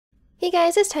Hey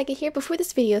guys, it's Taiga here. Before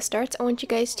this video starts, I want you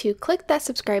guys to click that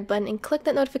subscribe button and click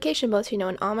that notification bell so you know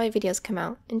when all my videos come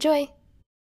out. Enjoy!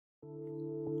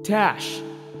 Dash,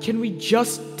 can we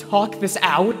just talk this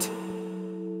out?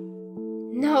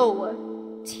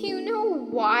 No. Do you know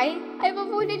why I've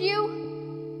avoided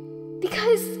you?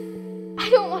 Because I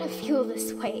don't want to feel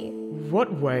this way.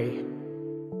 What way?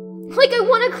 Like I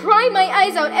want to cry my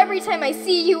eyes out every time I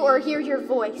see you or hear your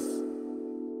voice.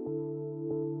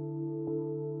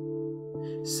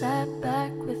 Sat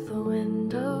back with the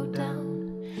window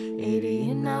down,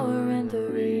 80 an hour and the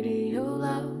radio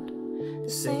loud. The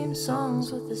same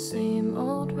songs with the same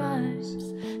old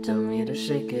rhymes. Tell me to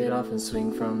shake it off and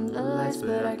swing from the lights,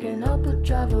 but I can't help but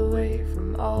drive away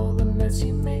from all the mess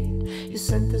you made. You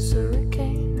sent this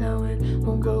hurricane, now it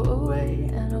won't go away,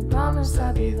 and I promised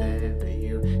I'd be there, but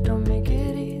you don't make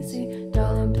it easy.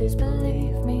 Darling, please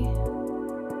believe me,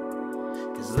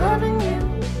 'cause loving you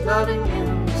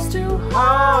is too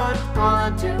hard.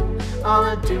 All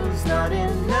I do is not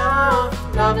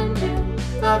enough. Loving you,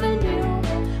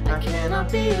 I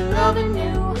cannot be loving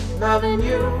you.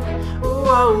 Ooh,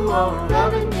 oh, oh,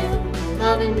 loving you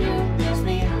leaves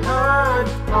me hurt.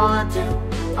 All I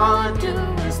do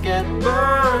is get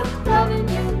burned. Loving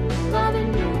you,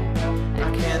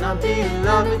 I cannot be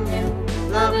loving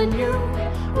you.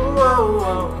 Ooh, oh,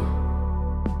 oh.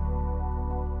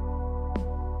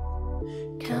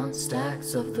 Count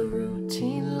stacks of the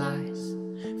routine lies.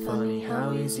 Funny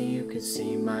how easy you could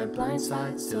see my blind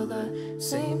side. Still the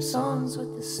same songs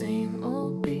with the same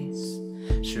old beats.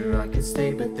 Sure I could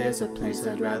stay, but there's a place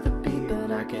I'd rather be.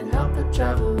 But I can't help but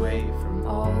drive away from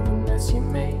all the mess you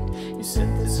made. You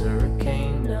sent this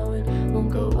hurricane, now it won't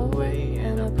go away,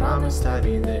 and I promised I'd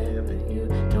be there, but you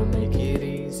don't make it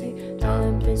easy.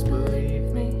 Darling, please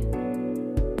believe me,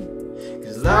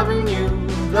 'cause loving you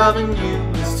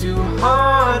is too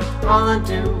hard. All I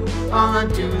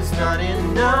do is not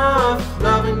enough.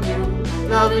 Loving you,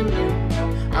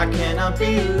 I cannot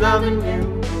be loving you.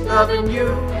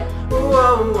 Ooh,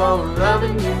 oh, oh,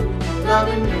 loving you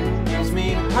leaves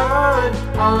me hurt.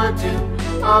 All I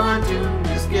do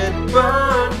is get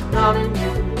burned. Loving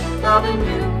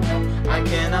you, I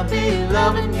cannot be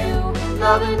loving you.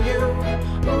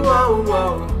 Ooh, oh,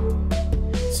 oh.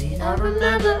 See, I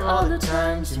remember all the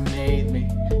times you made me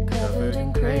covered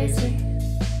in crazy.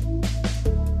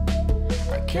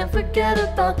 I can't forget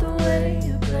about the way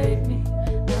you played me,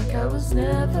 like I was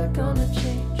never gonna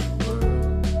change.